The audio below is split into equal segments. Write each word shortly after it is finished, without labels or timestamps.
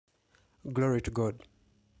Glory to God.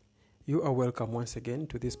 You are welcome once again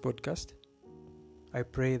to this podcast. I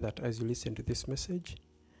pray that as you listen to this message,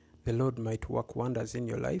 the Lord might work wonders in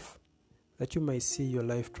your life, that you might see your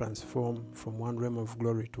life transform from one realm of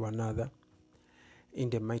glory to another,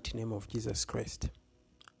 in the mighty name of Jesus Christ.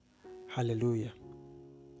 Hallelujah.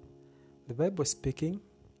 The Bible speaking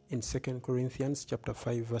in 2 Corinthians chapter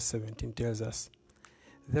 5 verse 17 tells us,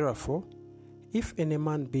 "Therefore, if any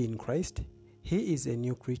man be in Christ, he is a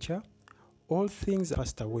new creature. All things are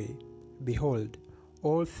passed away. Behold,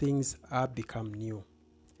 all things are become new."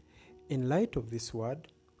 In light of this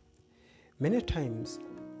word, many times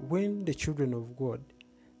when the children of God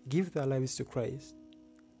give their lives to Christ,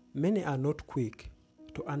 many are not quick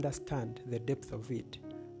to understand the depth of it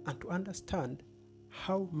and to understand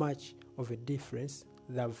how much of a difference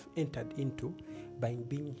they've entered into by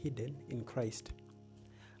being hidden in Christ.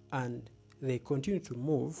 And they continue to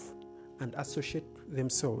move and associate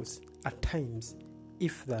themselves at times,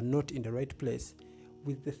 if they're not in the right place,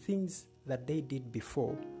 with the things that they did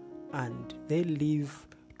before, and they live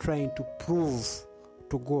trying to prove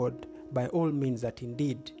to God by all means that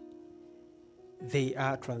indeed they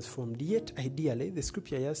are transformed. Yet ideally, the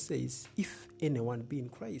scripture here says, if anyone be in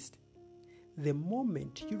Christ, the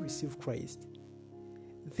moment you receive Christ,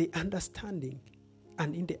 the understanding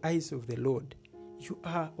and in the eyes of the Lord, you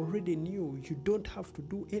are already new. You don't have to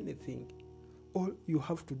do anything. All you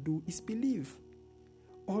have to do is believe.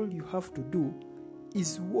 All you have to do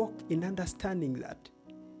is walk in understanding that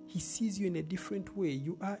He sees you in a different way.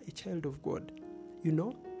 You are a child of God. You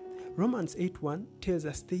know, Romans 8:1 tells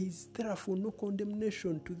us there is therefore no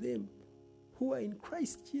condemnation to them who are in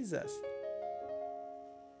Christ Jesus.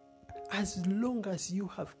 As long as you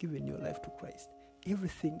have given your life to Christ,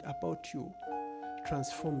 everything about you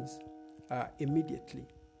transforms immediately.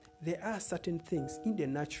 There are certain things in the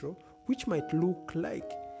natural which might look like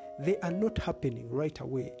they are not happening right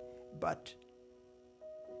away, but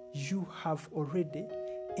you have already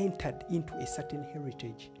entered into a certain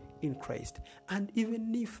heritage in Christ. And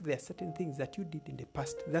even if there are certain things that you did in the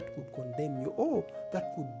past that could condemn you or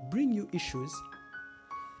that could bring you issues,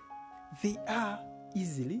 they are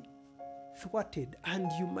easily thwarted, and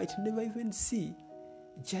you might never even see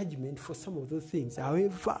judgment for some of those things,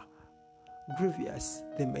 however grievous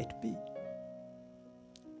they might be.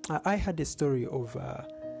 I had a story of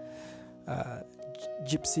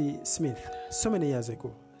Gypsy Smith so many years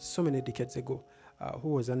ago, so many decades ago, who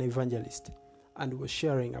was an evangelist and was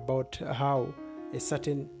sharing about how a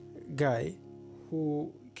certain guy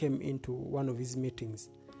who came into one of his meetings.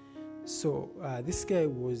 So this guy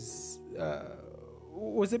was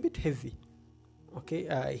a bit heavy.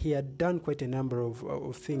 Okay, he had done quite a number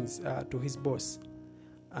of things to his boss,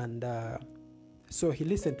 and so he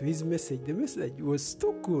listened to his message. The message was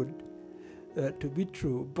too good to be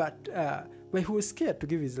true, but he was scared to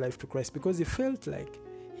give his life to Christ because he felt like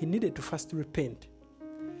he needed to first repent,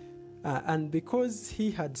 and because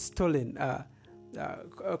he had stolen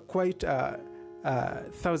quite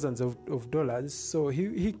thousands of dollars. So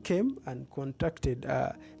he came and contacted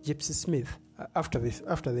Gypsy Smith after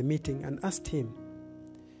the meeting and asked him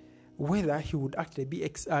whether he would actually be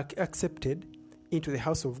accepted into the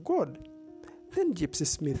house of God. Then Gypsy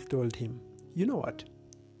Smith told him, "You know what?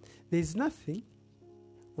 There is nothing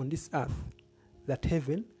on this earth that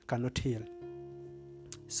heaven cannot heal.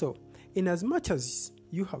 So, in as much as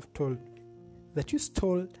you have told me that you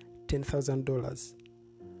stole $10,000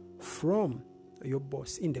 from your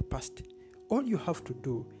boss in the past, all you have to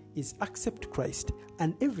do is accept Christ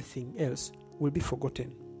and everything else will be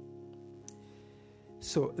forgotten."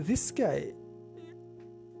 So this guy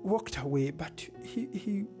walked away, but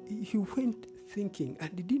he went thinking,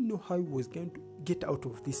 and he didn't know how he was going to get out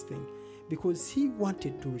of this thing, because he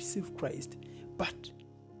wanted to receive Christ, but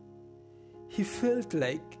he felt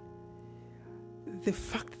like the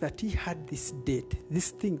fact that he had this debt,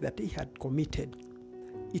 this thing that he had committed,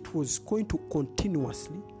 it was going to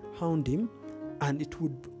continuously hound him and it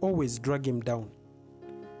would always drag him down.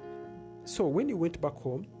 So when he went back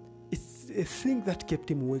home, it's a thing that kept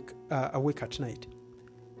him awake at night.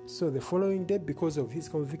 So the following day, because of his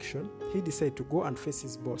conviction, he decided to go and face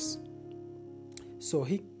his boss. So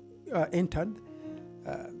he entered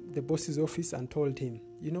the boss's office and told him,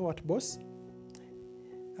 "You know what, boss?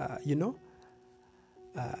 I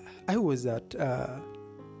was at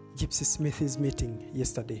Gypsy Smith's meeting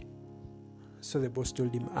yesterday." So the boss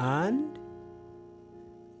told him, and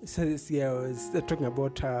so this guy was talking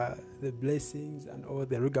about the blessings and all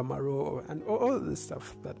the rigmarole and all the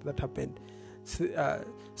stuff that happened.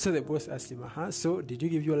 So the boss asked him, "So did you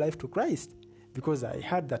give your life to Christ? Because I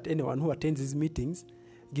heard that anyone who attends his meetings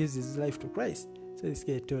gives his life to Christ." So this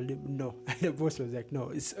guy told him, no. And the boss was like,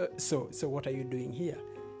 no, so what are you doing here?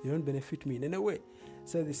 You don't benefit me in any way.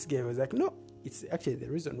 So this guy was like, no, it's actually the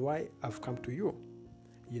reason why I've come to you.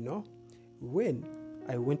 When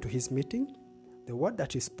I went to his meeting, the word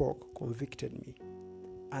that he spoke convicted me.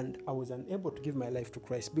 And I was unable to give my life to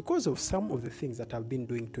Christ because of some of the things that I've been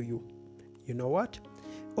doing to you. You know what?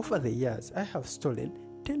 Over the years, I have stolen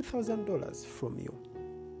 $10,000 from you.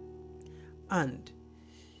 And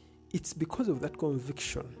it's because of that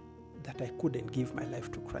conviction that I couldn't give my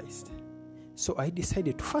life to Christ. So I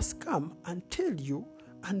decided to first come and tell you,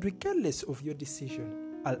 and regardless of your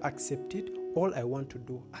decision, I'll accept it. All I want to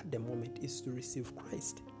do at the moment is to receive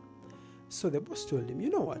Christ. So the boss told him, you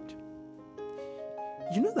know what?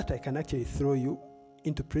 You know that I can actually throw you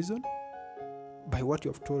into prison by what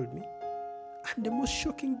you have told me? And the most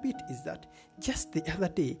shocking bit is that just the other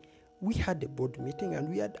day, we had a board meeting and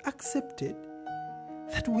we had accepted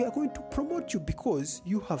that we are going to promote you because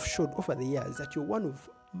you have showed over the years that you're one of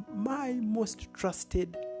my most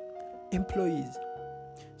trusted employees.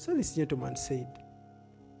 So this gentleman said,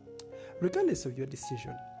 regardless of your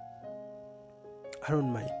decision, I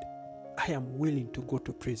don't mind. I am willing to go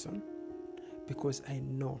to prison because I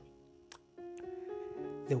know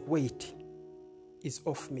the weight is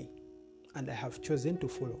off me and I have chosen to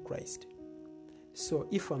follow Christ. So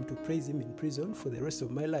if I'm to praise him in prison for the rest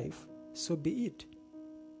of my life, so be it.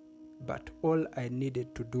 But all I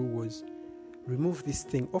needed to do was remove this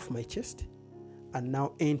thing off my chest and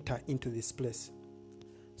now enter into this place.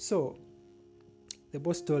 So the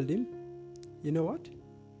boss told him, you know what?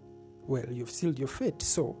 Well, you've sealed your fate,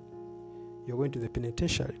 so you're going to the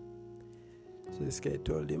penitentiary. So this guy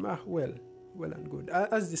told him, well and good.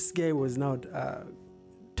 As this guy was now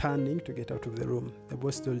turning to get out of the room, the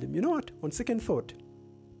boss told him, you know what? On second thought,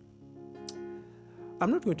 I'm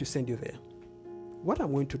not going to send you there. What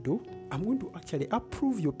I'm going to do, I'm going to actually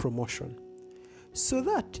approve your promotion so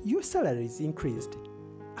that your salary is increased.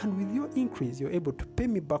 And with your increase, you're able to pay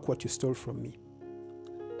me back what you stole from me.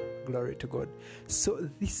 Glory to God. So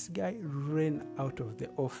this guy ran out of the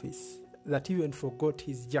office, that even forgot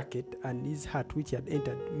his jacket and his hat, which he had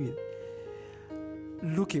entered with,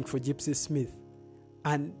 looking for Gypsy Smith.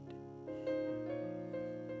 And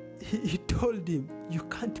he told him, you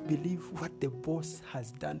can't believe what the boss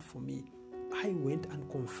has done for me. I went and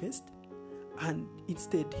confessed, and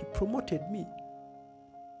instead he promoted me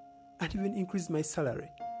and even increased my salary.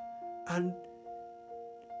 And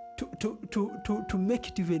to make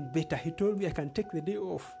it even better, he told me I can take the day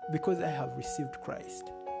off because I have received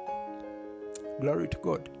Christ. Glory to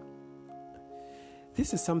God.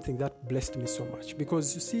 This is something that blessed me so much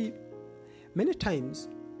because you see, many times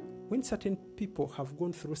when certain people have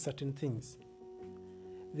gone through certain things,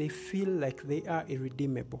 they feel like they are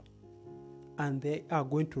irredeemable and they are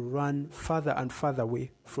going to run further and further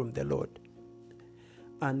away from the Lord.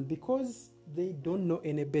 And because they don't know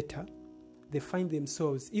any better, they find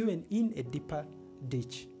themselves even in a deeper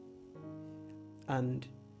ditch. And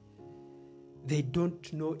they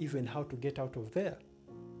don't know even how to get out of there.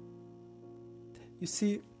 You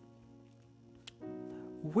see,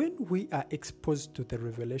 when we are exposed to the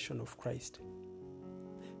revelation of Christ,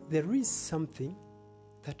 there is something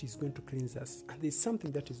that is going to cleanse us, and there's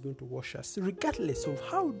something that is going to wash us, regardless of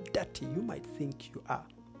how dirty you might think you are.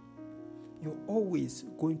 You're always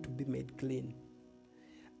going to be made clean.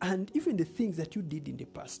 And even the things that you did in the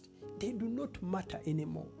past, they do not matter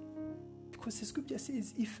anymore. Because the scripture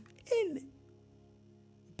says, if any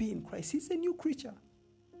be in Christ, he's a new creature.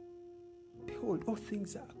 Behold, all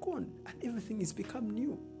things are gone and everything is become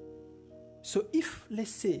new. So if, let's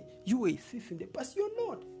say, you were a thief in the past, you're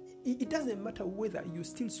not. It doesn't matter whether you're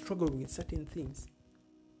still struggling with certain things.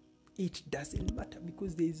 It doesn't matter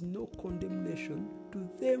because there is no condemnation to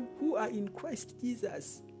them who are in Christ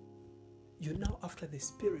Jesus. You're now after the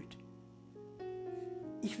Spirit.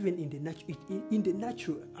 Even in the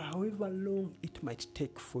natural, however long it might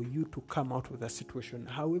take for you to come out of that situation,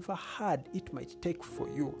 however hard it might take for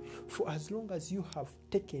you, for as long as you have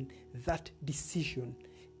taken that decision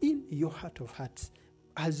in your heart of hearts,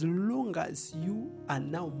 as long as you are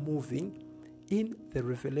now moving in the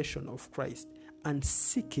revelation of Christ and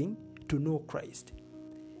seeking to know Christ,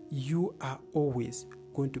 you are always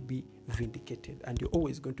going to be vindicated and you're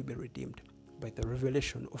always going to be redeemed by the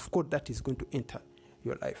revelation of God that is going to enter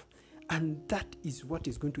your life. And that is what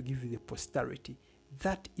is going to give you the posterity.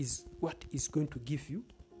 That is what is going to give you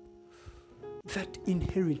that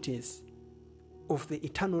inheritance of the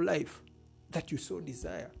eternal life that you so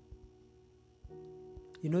desire.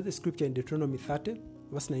 You know the scripture in Deuteronomy 30,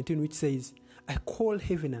 verse 19, which says, I call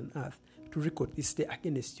heaven and earth to record this day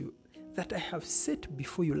against you, that I have set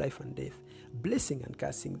before you life and death, blessing and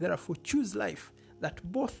cursing. Therefore, choose life, that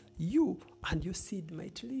both you and your seed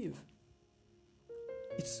might live.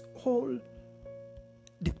 It's all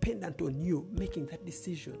dependent on you making that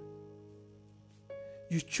decision.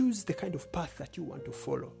 You choose the kind of path that you want to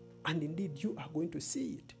follow, and indeed you are going to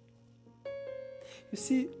see it. You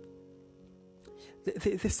see,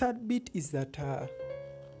 the sad bit is that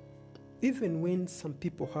even when some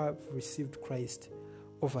people have received Christ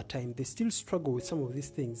over time, they still struggle with some of these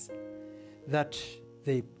things that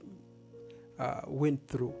they went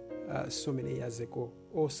through so many years ago,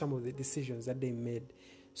 or some of the decisions that they made.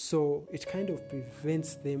 So it kind of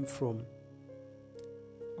prevents them from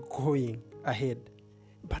going ahead.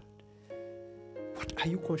 But what are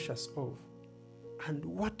you conscious of? And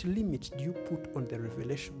what limit do you put on the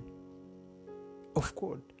revelation of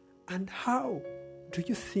God? And how do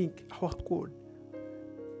you think our God,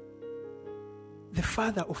 the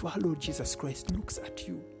Father of our Lord Jesus Christ, looks at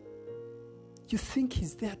you? You think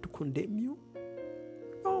he's there to condemn you?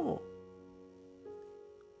 No.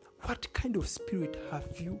 What kind of spirit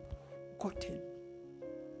have you gotten?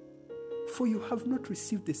 For you have not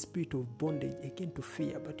received the spirit of bondage again to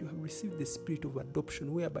fear, but you have received the spirit of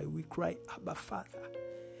adoption, whereby we cry, Abba, Father.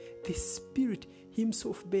 The Spirit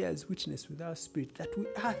himself bears witness with our spirit that we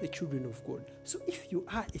are the children of God. So if you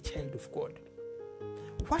are a child of God,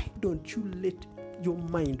 why don't you let your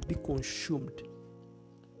mind be consumed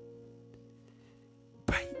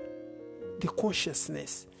by the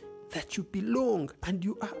consciousness that you belong and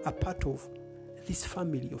you are a part of this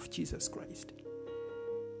family of Jesus Christ?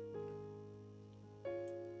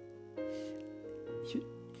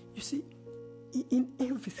 You see, in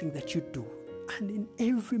everything that you do, and in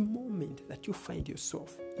every moment that you find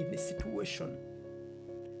yourself in a situation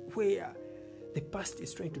where the past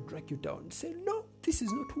is trying to drag you down, say, no, this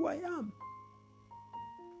is not who I am.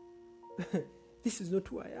 This is not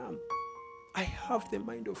who I am. I have the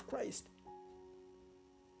mind of Christ.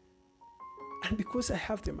 And because I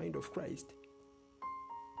have the mind of Christ,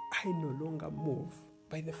 I no longer move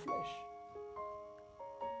by the flesh.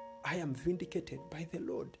 I am vindicated by the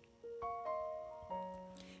Lord.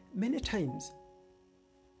 Many times,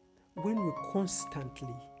 when we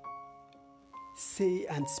constantly say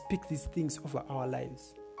and speak these things over our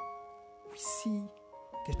lives, we see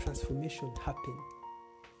the transformation happen.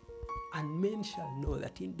 And men shall know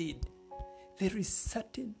that indeed there is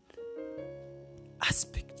certain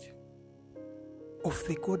aspect of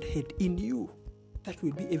the Godhead in you that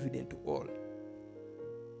will be evident to all.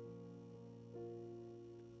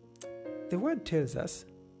 The word tells us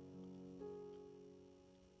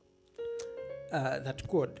that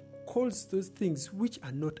God calls those things which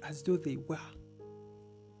are not as though they were.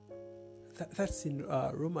 That's in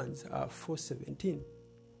Romans 4:17.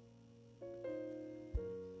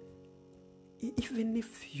 Even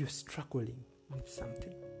if you're struggling with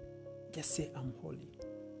something, just say, I'm holy.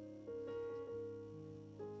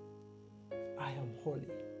 I am holy.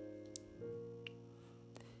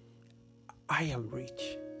 I am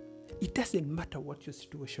rich. It doesn't matter what your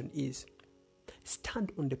situation is.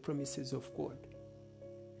 Stand on the promises of God.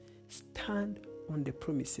 Stand on the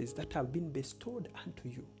promises that have been bestowed unto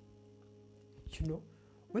you. You know,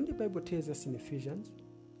 when the Bible tells us in Ephesians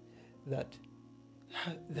that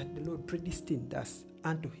the Lord predestined us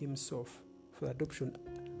unto himself for adoption,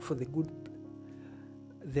 for the good,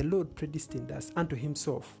 the Lord predestined us unto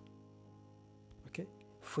himself, okay,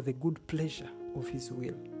 for the good pleasure of his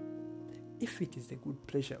will. If it is the good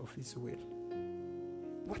pleasure of his will,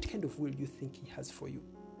 what kind of will you think he has for you?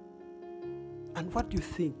 And what do you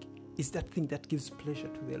think is that thing that gives pleasure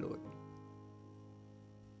to the Lord?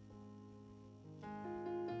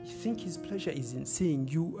 You think his pleasure is in seeing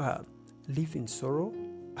you live in sorrow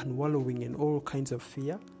and wallowing in all kinds of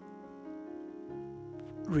fear,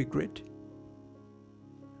 regret,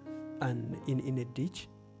 and in a ditch?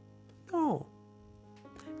 No,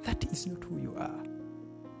 that is not who you are.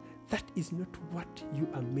 That is not what you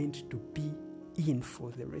are meant to be in for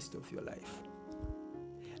the rest of your life.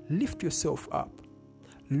 Lift yourself up.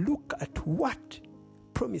 Look at what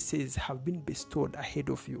promises have been bestowed ahead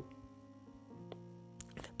of you.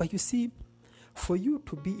 But you see, for you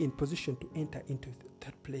to be in position to enter into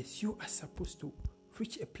that place, you are supposed to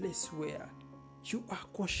reach a place where you are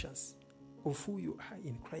conscious of who you are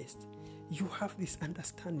in Christ. You have this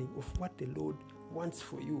understanding of what the Lord wants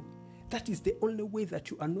for you. That is the only way that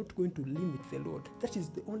you are not going to limit the Lord. That is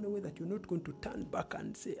the only way that you're not going to turn back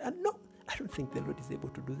and say, no, I don't think the Lord is able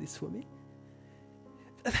to do this for me.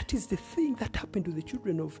 That is the thing that happened to the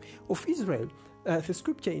children of Israel. The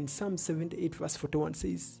scripture in Psalm 78 verse 41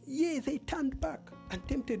 says, yea, they turned back and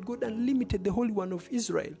tempted God and limited the Holy One of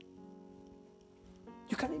Israel.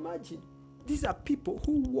 You can imagine. These are people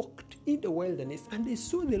who walked in the wilderness and they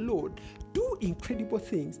saw the Lord do incredible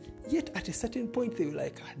things. Yet at a certain point they were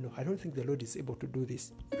like, no, I don't think the Lord is able to do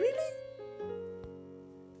this. Really?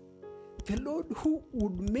 The Lord who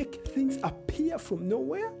would make things appear from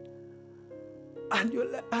nowhere? And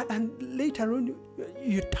later on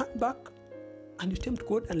you turn back and you tempt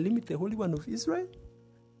God and limit the Holy One of Israel?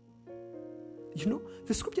 You know,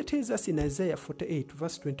 the scripture tells us in Isaiah 48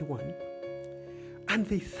 verse 21, and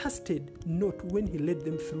they thirsted not when he led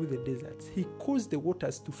them through the deserts. He caused the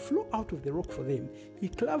waters to flow out of the rock for them. He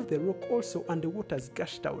claved the rock also, and the waters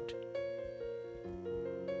gushed out.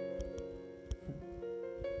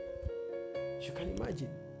 You can imagine,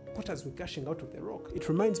 waters were gushing out of the rock. It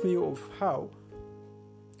reminds me of how,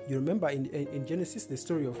 you remember in Genesis, the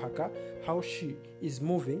story of Hagar, how she is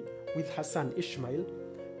moving with her son Ishmael,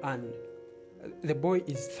 and the boy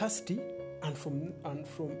is thirsty, and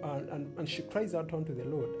she cries out unto the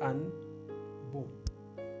Lord, and boom.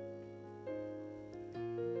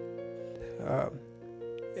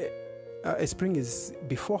 A spring is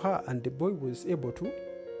before her, and the boy was able to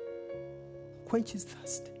quench his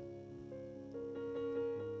thirst.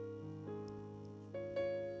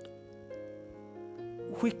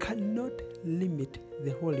 We cannot limit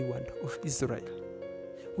the Holy One of Israel.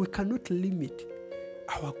 We cannot limit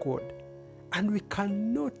our God. And we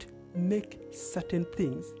cannot make certain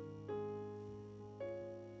things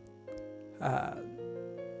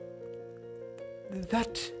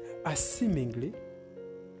that are seemingly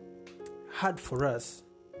hard for us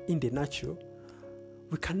in the natural.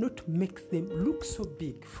 We cannot make them look so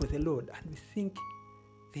big for the Lord, and we think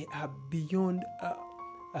they are beyond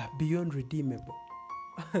redeemable.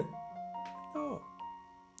 No.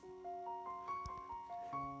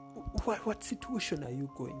 What situation are you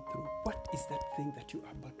going through? What is that thing that you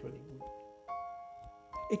are battling with?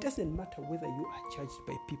 It doesn't matter whether you are judged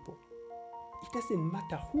by people. It doesn't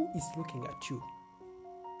matter who is looking at you.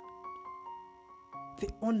 The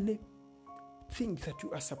only thing that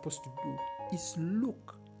you are supposed to do is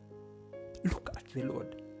look at the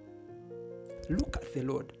Lord. Look at the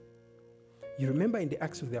Lord. You remember in the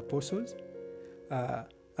Acts of the Apostles,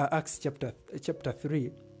 Acts chapter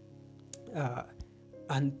 3,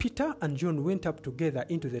 and Peter and John went up together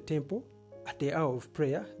into the temple at the hour of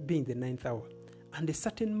prayer, being the 9th hour. And a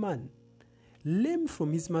certain man, lame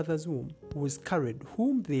from his mother's womb, was carried,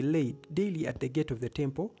 whom they laid daily at the gate of the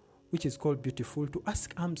temple, which is called Beautiful, to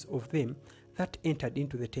ask alms of them that entered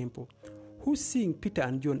into the temple, who, seeing Peter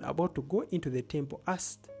and John about to go into the temple,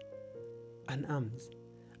 asked an alms.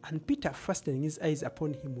 And Peter, fastening his eyes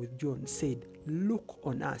upon him with John, said, Look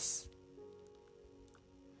on us.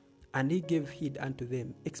 And he gave heed unto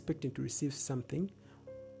them, expecting to receive something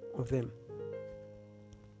of them.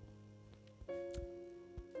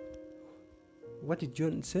 What did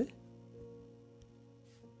John say?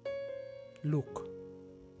 Look.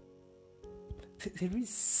 There is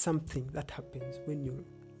something that happens when you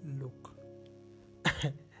look.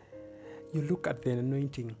 You look at the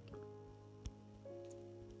anointing.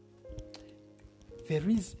 There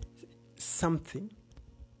is something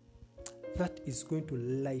that is going to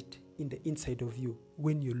light in the inside of you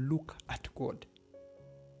when you look at God.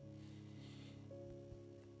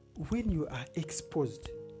 When you are exposed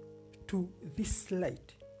to this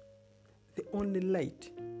light, the only light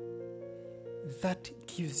that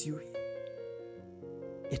gives you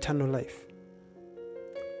eternal life,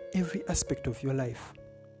 every aspect of your life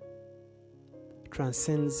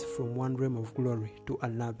transcends from one realm of glory to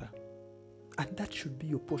another. And that should be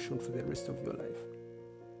your portion for the rest of your life.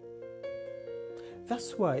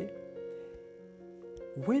 That's why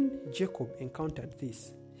when Jacob encountered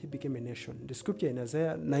this, he became a nation. The scripture in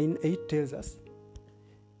Isaiah 9:8 tells us,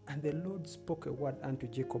 and the Lord spoke a word unto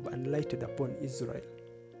Jacob and lighted upon Israel.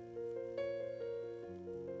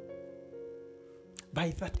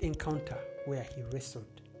 By that encounter where he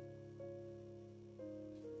wrestled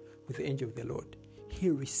with the angel of the Lord, he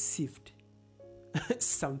received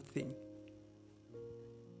something.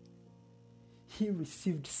 He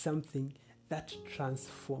received something that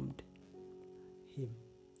transformed him,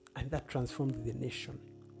 and that transformed the nation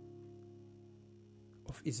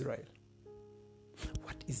of Israel.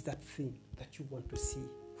 What is that thing that you want to see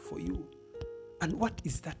for you? And what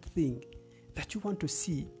is that thing that you want to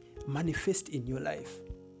see manifest in your life?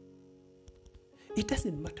 It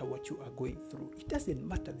doesn't matter what you are going through. It doesn't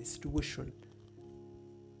matter the situation.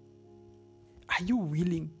 Are you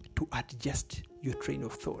willing to adjust your train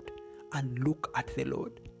of thought and look at the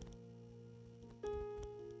Lord?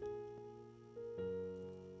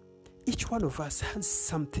 Each one of us has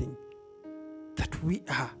something that we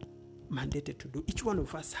are mandated to do. Each one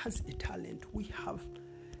of us has a talent. We have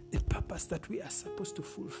the purpose that we are supposed to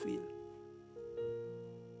fulfill.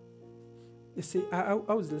 You see, I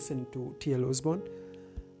was listening to T.L. Osborne,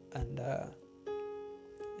 and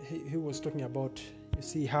he was talking about, you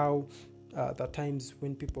see, how the times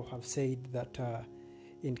when people have said that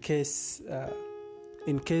in case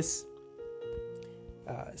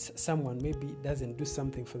someone maybe doesn't do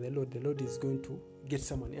something for the Lord is going to get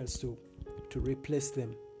someone else to replace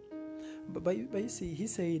them. But you see, he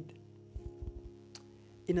said,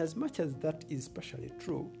 in as much as that is partially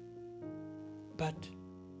true, but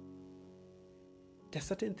there are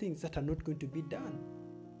certain things that are not going to be done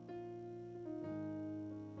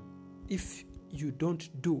if you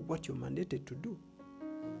don't do what you're mandated to do.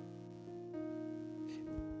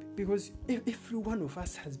 Because every one of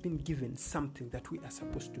us has been given something that we are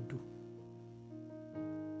supposed to do.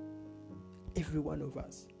 Every one of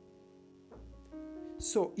us.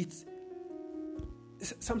 So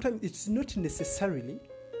sometimes it's not necessarily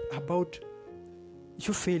about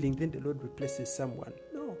you failing, then the Lord replaces someone.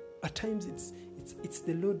 No, at times it's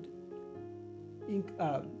the Lord.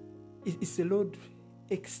 It's the Lord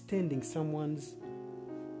extending someone's,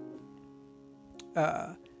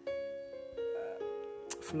 for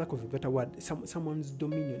lack of a better word, someone's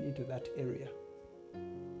dominion into that area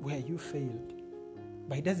where you failed.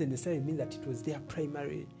 But it doesn't necessarily mean that it was their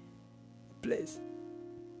primary place.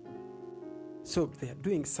 So they are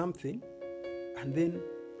doing something, and then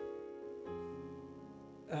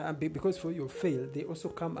because for you fail, they also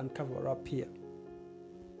come and cover up here.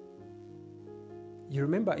 You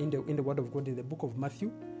remember in the Word of God in the book of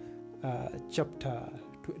Matthew, chapter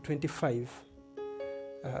 25.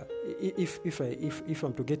 If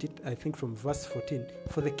I'm to get it, I think from verse 14.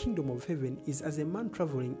 For the kingdom of heaven is as a man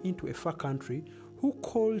traveling into a far country, who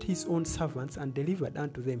called his own servants and delivered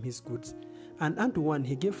unto them his goods. And unto one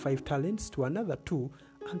he gave 5 talents, to another 2,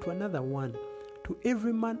 and to another 1, to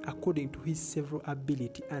every man according to his several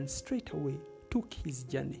ability, and straightway took his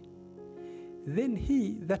journey. Then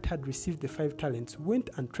he that had received the 5 talents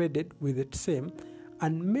went and traded with the same,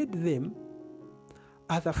 and made them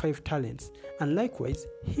other 5 talents. And likewise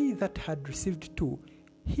he that had received 2,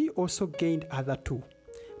 he also gained other 2.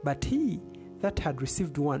 But he that had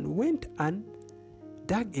received 1 went and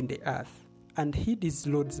dug in the earth, and hid his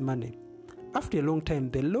Lord's money. After a long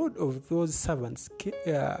time, the Lord of those servants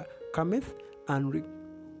cometh and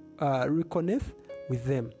reckoneth with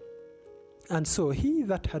them. And so he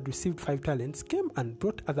that had received 5 talents came and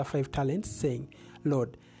brought other 5 talents, saying,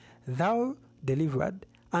 Lord, thou delivered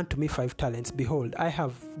unto me 5 talents. Behold, I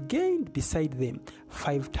have gained beside them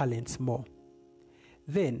 5 talents more.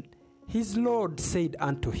 Then his Lord said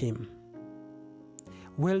unto him,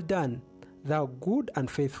 Well done, thou good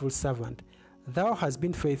and faithful servant. Thou hast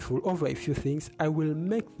been faithful over a few things. I will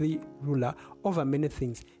make thee ruler over many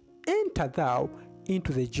things. Enter thou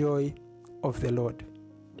into the joy of the Lord.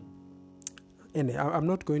 And I'm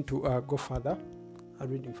not going to go further,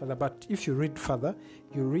 reading further, but if you read further,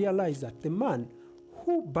 you realize that the man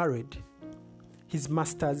who buried his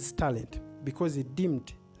master's talent because he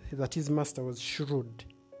deemed that his master was shrewd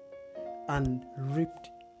and reaped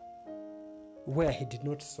where he did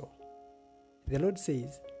not sow, the Lord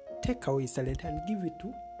says, take away his talent and give it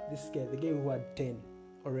to this guy, the guy who had 10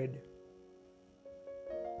 already.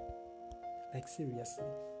 Like, seriously.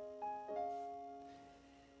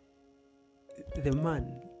 The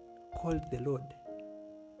man called the Lord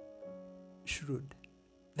shrewd,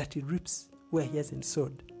 that he reaps where he hasn't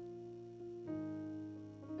sowed.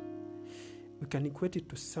 We can equate it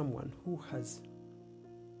to someone who has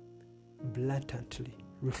blatantly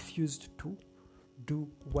refused to do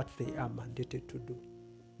what they are mandated to do.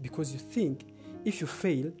 Because you think if you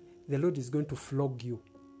fail, the Lord is going to flog you.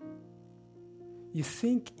 You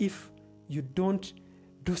think if you don't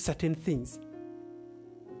do certain things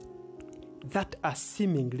that are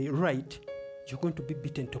seemingly right, you're going to be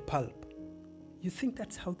beaten to pulp. You think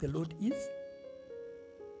that's how the Lord is?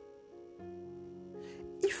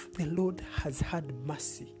 If the Lord has had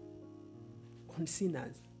mercy on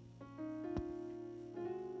sinners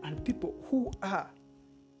and people who are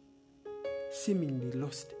seemingly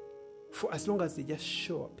lost, for as long as they just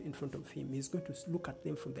show up in front of him, he's going to look at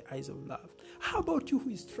them from the eyes of love. How about you who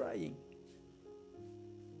is trying?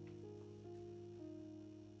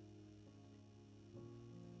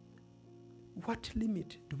 What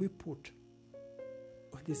limit do we put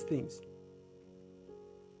on these things?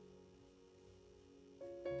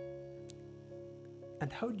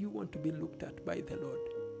 And how do you want to be looked at by the Lord?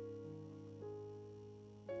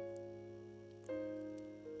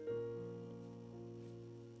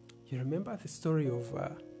 You remember the story of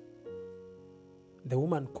the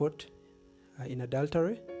woman caught in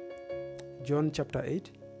adultery? John chapter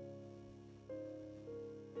 8.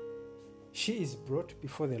 she is brought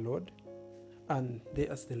before the Lord, and they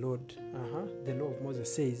ask the Lord, the law of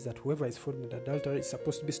Moses says that whoever is found in adultery is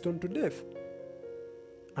supposed to be stoned to death.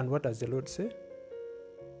 And what does the Lord say?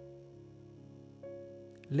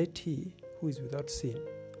 Let he who is without sin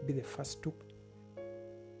be the first to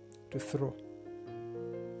throw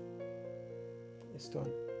a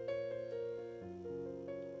stone.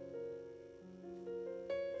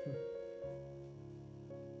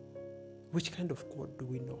 Which kind of God do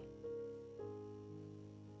we know?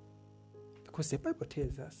 Because the Bible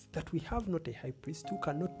tells us that we have not a high priest who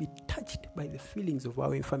cannot be touched by the feelings of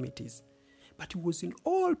our infirmities, but he was in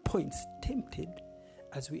all points tempted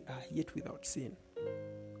as we are, yet without sin.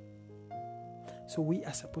 So we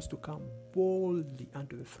are supposed to come boldly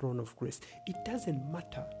unto the throne of grace. It doesn't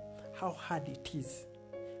matter how hard it is,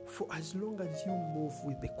 for as long as you move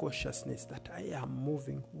with the consciousness that I am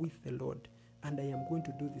moving with the Lord and I am going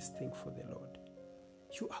to do this thing for the Lord,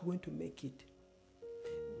 you are going to make it.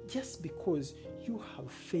 Just because you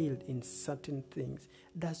have failed in certain things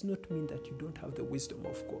does not mean that you don't have the wisdom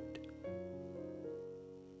of God.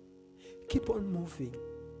 Keep on moving,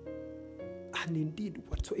 and indeed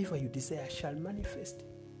whatsoever you desire shall manifest,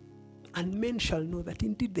 and men shall know that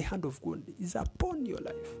indeed the hand of God is upon your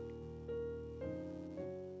life.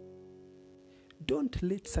 Don't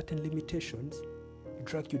let certain limitations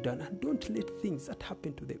drag you down, and don't let things that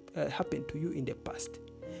happen to you in the past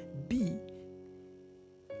be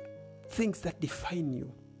things that define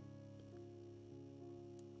you.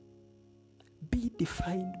 Be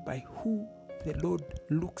defined by who the Lord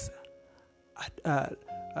looks at,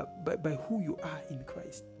 by who you are in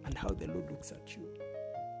Christ and how the Lord looks at you.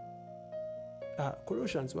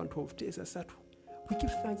 Colossians 1:12 tells us that we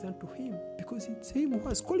give thanks unto Him because it's Him who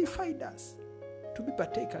has qualified us to be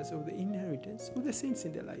partakers of the inheritance of the saints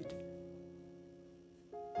in the light.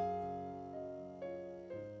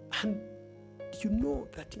 And you know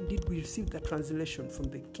that indeed we received the translation from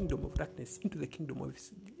the kingdom of darkness into the kingdom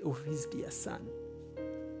of His dear Son.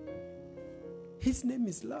 His name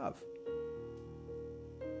is love.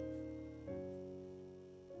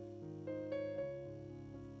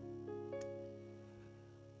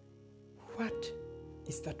 What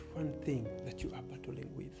is that one thing that you are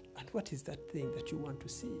battling with? And what is that thing that you want to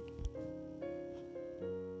see?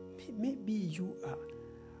 Maybe you are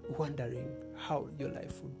wondering how your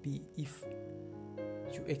life would be if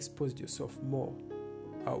you exposed yourself more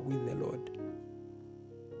with the Lord.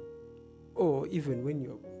 Or even when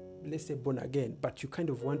you're, let's say, born again, but you kind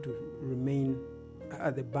of want to remain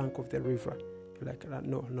at the bank of the river. You're like,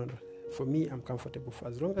 no. For me, I'm comfortable. For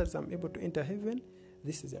as long as I'm able to enter heaven,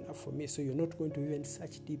 this is enough for me. So you're not going to even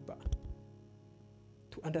search deeper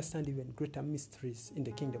to understand even greater mysteries in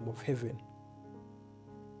the kingdom of heaven.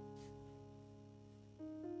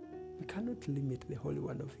 We cannot limit the Holy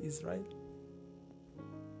One of Israel.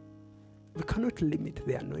 We cannot limit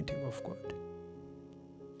the anointing of God.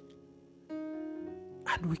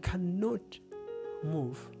 And we cannot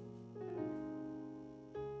move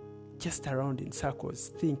just around in circles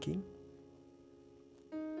thinking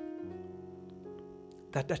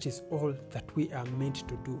that is all that we are meant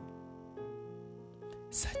to do.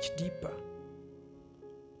 Search deeper.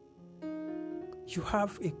 You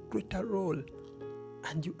have a greater role,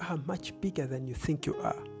 and you are much bigger than you think you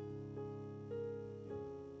are.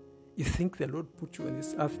 You think the Lord put you on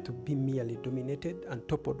this earth to be merely dominated and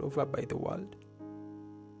toppled over by the world,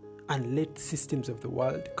 and let systems of the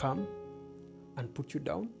world come and put you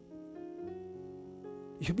down?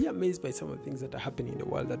 You'll be amazed by some of the things that are happening in the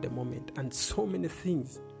world at the moment, and so many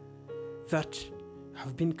things that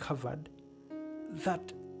have been covered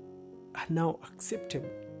that are now acceptable,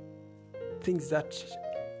 things that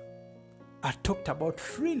are talked about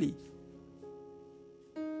freely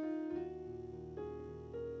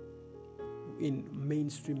in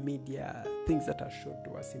mainstream media, things that are shown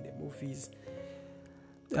to us in the movies,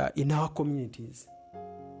 in our communities,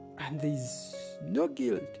 and there's no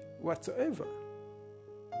guilt whatsoever.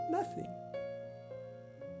 Nothing.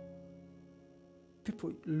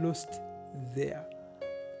 People lost their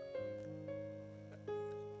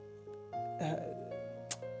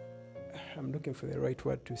I'm looking for the right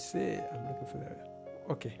word to say.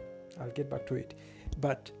 Okay, I'll get back to it.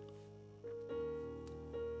 But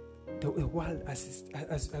the world as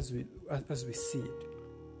we see it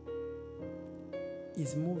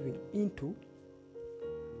is moving into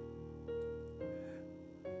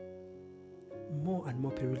more and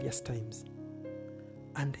more perilous times.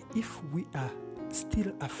 And if we are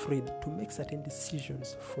still afraid to make certain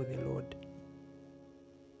decisions for the Lord,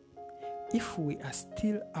 if we are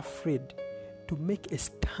still afraid to make a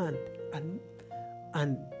stand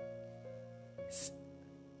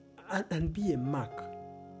and be a mark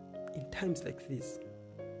in times like this,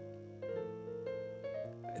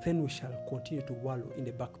 then we shall continue to wallow in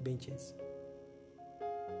the back benches.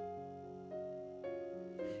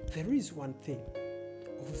 There is one thing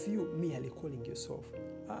of you merely calling yourself,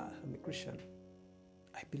 I'm a Christian,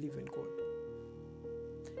 I believe in God.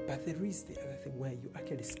 But there is the other thing where you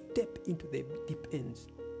actually step into the deep ends.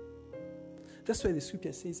 That's why the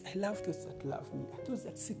scripture says, I love those that love me, and those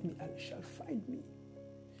that seek me shall find me.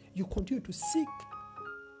 You continue to seek.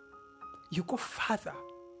 You go further.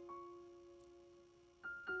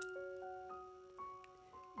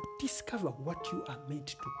 Discover what you are meant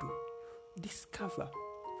to do. Discover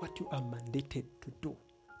what you are mandated to do.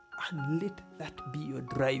 And let that be your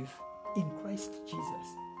drive in Christ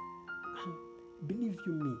Jesus. And believe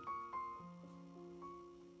you me,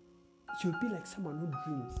 you'll be like someone who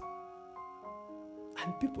dreams.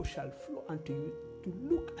 And people shall flow unto you to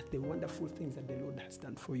look at the wonderful things that the Lord has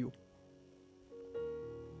done for you.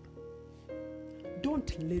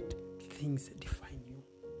 Don't let things define you.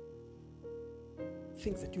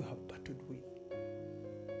 Things that you have battled with.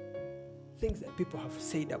 Things that people have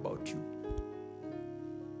said about you.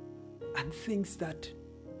 And things that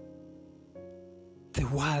the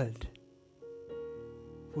world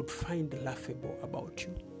would find laughable about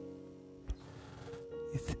you.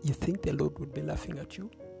 You think the Lord would be laughing at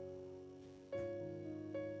you?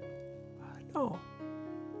 No.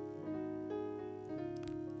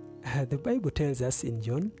 The Bible tells us in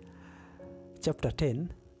John chapter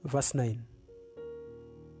 10, verse 9,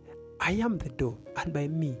 I am the door, and by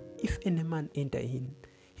me, if any man enter in,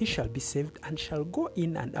 he shall be saved and shall go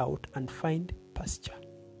in and out and find pasture.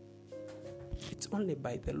 It's only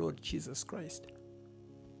by the Lord Jesus Christ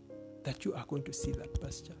that you are going to see that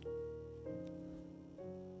pasture.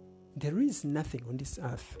 There is nothing on this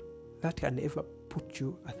earth that can ever put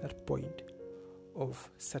you at that point of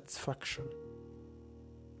satisfaction.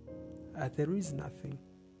 There is nothing.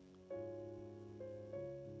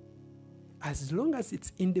 As long as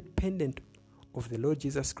it's independent of the Lord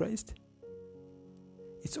Jesus Christ,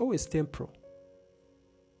 it's always temporal.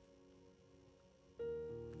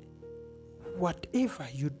 Whatever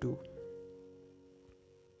you do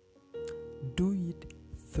it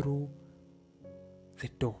through the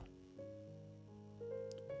door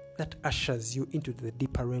that ushers you into the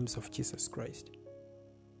deeper realms of Jesus Christ.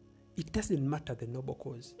 It doesn't matter the noble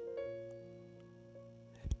cause.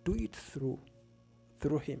 Do it through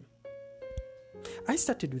him. I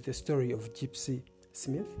started with the story of Gypsy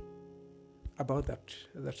Smith, about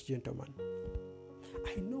that gentleman.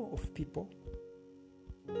 I know of people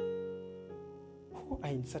who are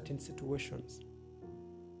in certain situations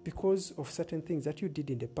because of certain things that you did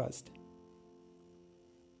in the past.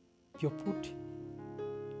 You're put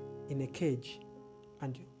in a cage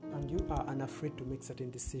and you are unafraid to make certain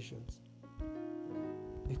decisions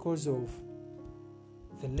because of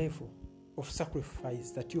the level of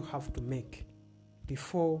sacrifice that you have to make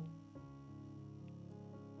before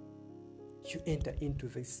you enter into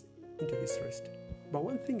this rest. But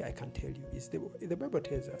one thing I can tell you is the Bible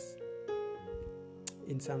tells us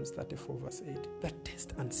in Psalms 34 verse 8 that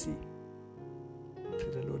test and see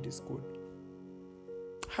that the Lord is good.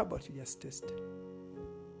 How about you just test?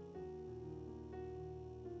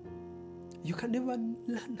 You can never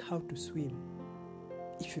learn how to swim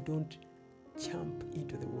if you don't jump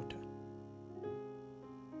into the water.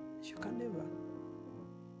 You can never.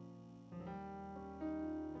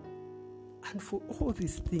 And for all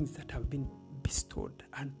these things that have been bestowed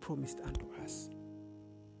and promised unto us,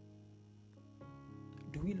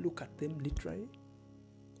 do we look at them literally,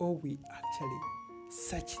 or we actually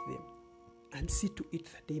search them and see to it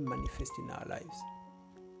that they manifest in our lives?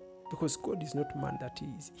 Because God is not man that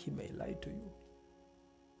he may lie to you.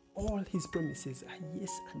 All his promises are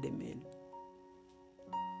yes and amen.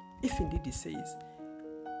 If indeed he says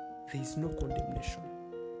there is no condemnation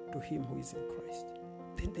to him who is in Christ,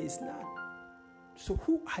 then there is none. So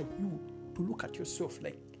who are you to look at yourself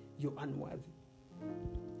like you're unworthy?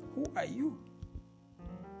 Who are you?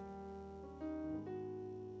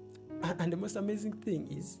 And the most amazing thing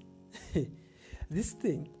is, this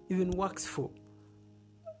thing even works for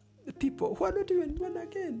the people who are not even born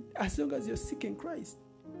again. As long as you're seeking Christ,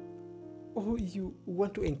 or you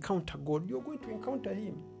want to encounter God, you're going to encounter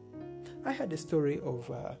him. I had a story of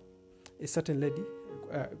a certain lady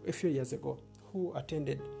a few years ago who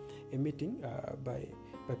attended a meeting by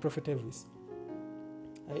Prophet Elvis.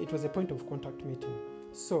 It was a point of contact meeting.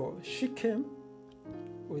 So she came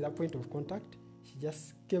with a point of contact. She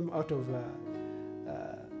just came out of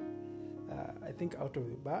out of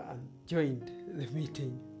the bar and joined the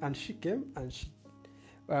meeting. And she came and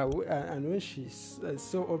and when she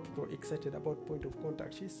saw all people excited about point of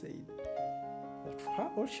contact, she said that for her,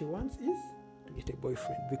 all she wants is to get a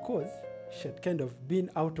boyfriend, because she had kind of been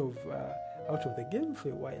out of the game for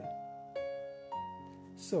a while.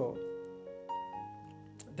 So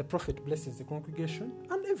the prophet blesses the congregation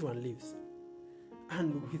and everyone leaves.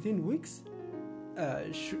 And within weeks,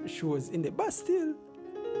 she was in the bus still,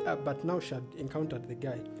 but now she had encountered the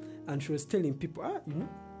guy, and she was telling people,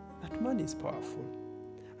 that man is powerful.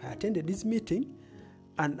 I attended this meeting,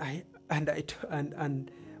 and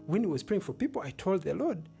when he was praying for people, I told the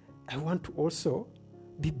Lord, I want to also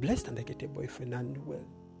be blessed and I get a boyfriend. And well,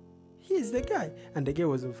 he is the guy. And the guy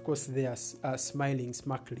was, of course, there smiling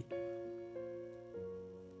smartly.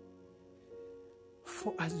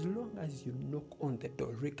 For as long as you knock on the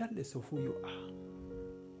door, regardless of who you are,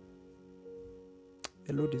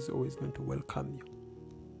 the Lord is always going to welcome you.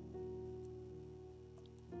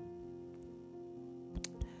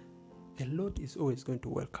 The Lord is always going to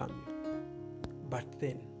welcome you. But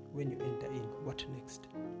then, when you enter in, what next?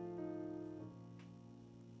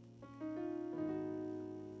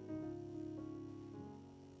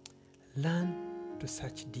 Learn to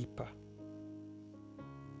search deeper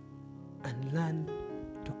and learn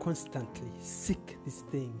to constantly seek these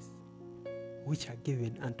things which are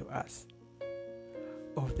given unto us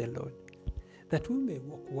of the Lord, that we may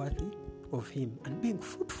walk worthy of Him and being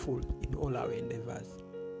fruitful in all our endeavors.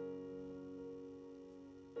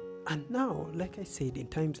 And now, like I said, in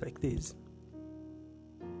times like this,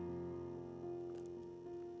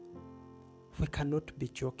 we cannot be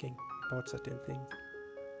joking about certain things.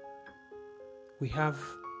 We have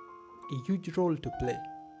a huge role to play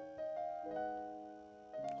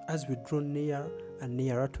as we draw nearer and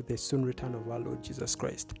nearer to the soon return of our Lord Jesus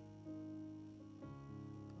Christ.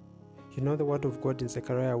 You know, the word of God in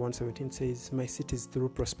Zechariah 1:17 says, my cities through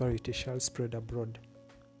prosperity shall spread abroad.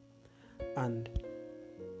 And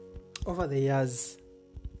over the years,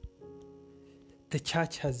 the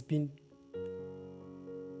church has been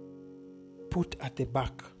put at the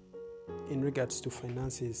back in regards to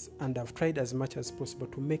finances, and I've tried as much as possible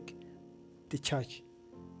to make the church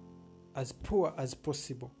as poor as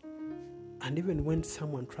possible. And even when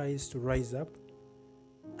someone tries to rise up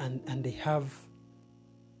and they have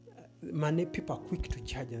money, people are quick to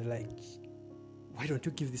judge and like, why don't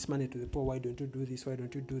you give this money to the poor? Why don't you do this? Why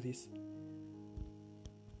don't you do this?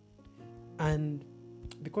 And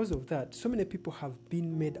because of that, so many people have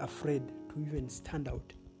been made afraid to even stand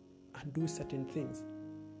out and do certain things.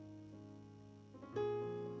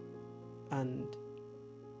 And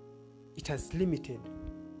it has limited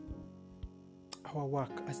our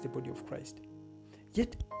work as the body of Christ.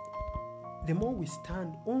 Yet, the more we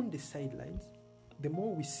stand on the sidelines, the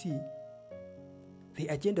more we see the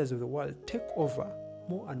agendas of the world take over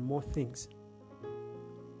more and more things.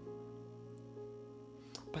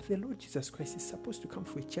 But the Lord Jesus Christ is supposed to come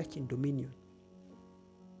for a church in dominion.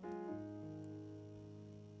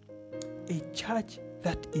 A church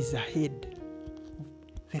that is ahead.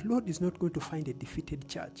 The Lord is not going to find a defeated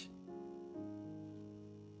church.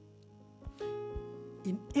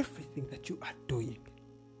 In everything that you are doing,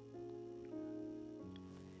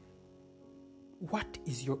 what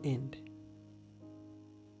is your end?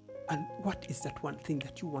 And what is that one thing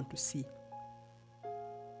that you want to see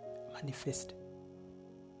manifest?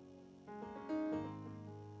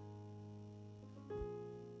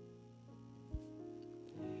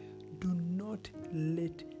 Do not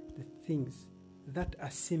let the things that are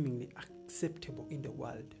seemingly acceptable in the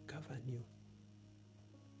world govern you.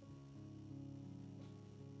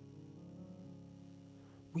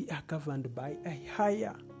 We are governed by a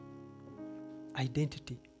higher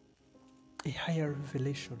identity, a higher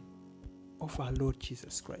revelation of our Lord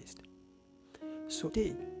Jesus Christ. So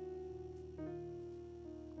today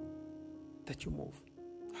that you move,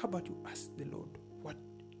 how about you ask the Lord what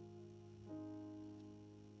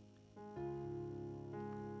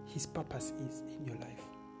His purpose is in your life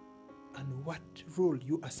and what role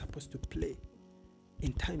you are supposed to play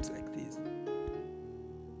in times like these.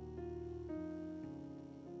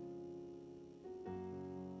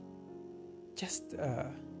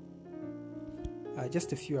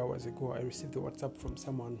 Just a few hours ago, I received a WhatsApp from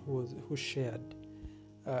someone who shared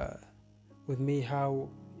with me how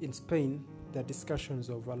in Spain there are discussions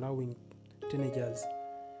of allowing teenagers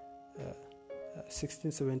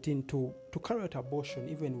 16, 17 to carry out abortion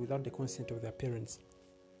even without the consent of their parents.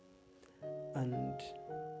 And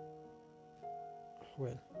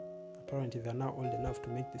well, apparently they're now old enough to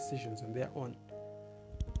make decisions on their own.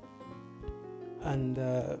 And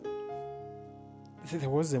there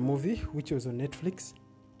was a movie which was on Netflix.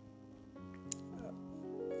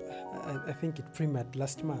 I think it premiered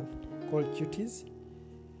last month, called Cuties,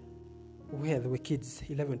 where there were kids,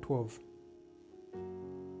 11, 12,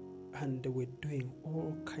 and they were doing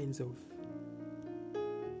all kinds of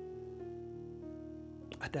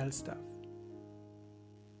adult stuff.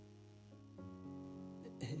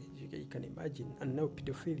 You can imagine. And now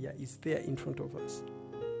pedophilia is there in front of us.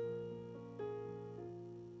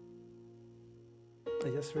 I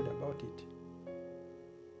just read about it.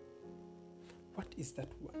 What is that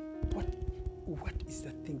one? What is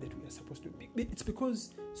that thing that we are supposed to be? It's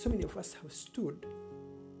because so many of us have stood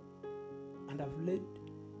and have let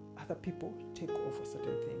other people take over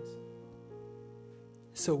certain things.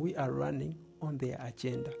 So we are running on their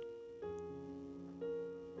agenda.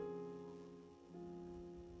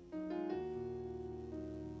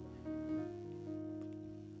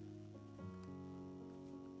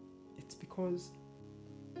 It's because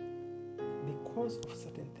of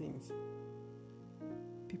certain things,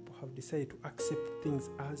 people have decided to accept things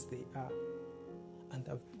as they are and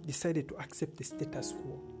have decided to accept the status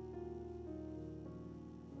quo.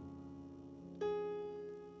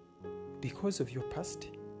 Because of your past,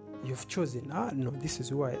 you've chosen, no, this is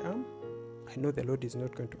who I am. I know the Lord is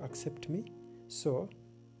not going to accept me, so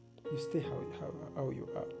you stay how you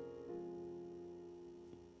are.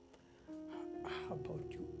 How about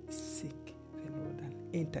you seek the Lord and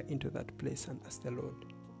enter into that place and ask the Lord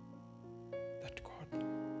that, God,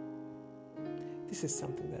 this is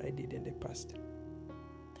something that I did in the past.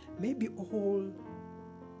 Maybe all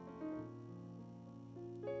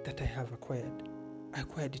that I have acquired, I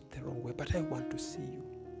acquired it the wrong way, but I want to see you.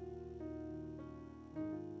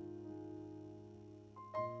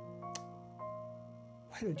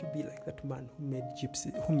 Why don't you be like that man who met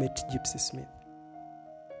Gypsy Smith?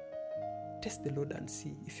 Test the Lord and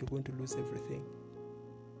see if you're going to lose everything.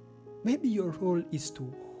 Maybe your role is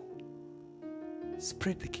to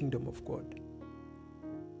spread the kingdom of God.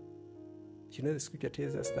 You know, the scripture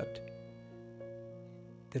tells us that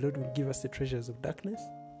the Lord will give us the treasures of darkness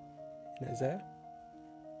in Isaiah.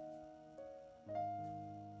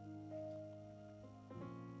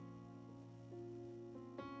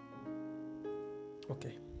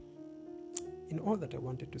 Okay. In all that I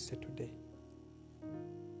wanted to say today,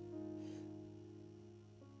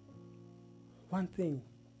 one thing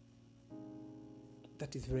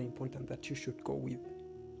that is very important that you should go with,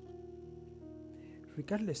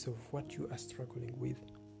 regardless of what you are struggling with,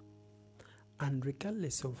 and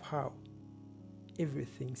regardless of how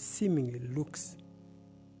everything seemingly looks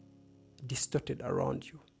distorted around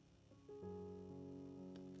you,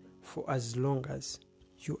 for as long as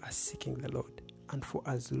you are seeking the Lord, and for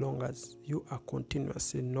as long as you are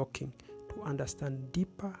continuously knocking to understand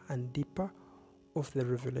deeper and deeper of the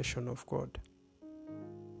revelation of God,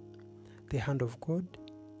 the hand of God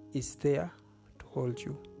is there to hold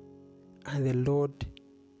you, and the Lord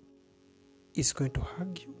is going to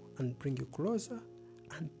hug you and bring you closer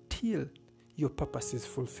until your purpose is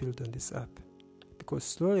fulfilled on this earth. Because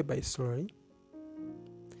slowly by slowly,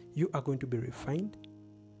 you are going to be refined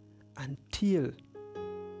until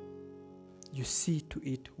you see to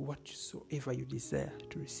it whatsoever you desire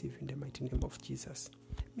to receive in the mighty name of Jesus.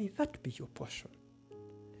 May that be your portion.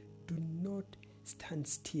 Do not stand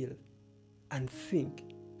still and think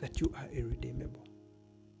that you are irredeemable.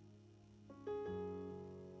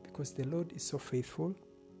 Because the Lord is so faithful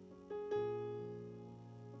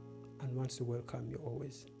and wants to welcome you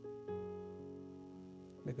always.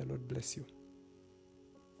 May the Lord bless you.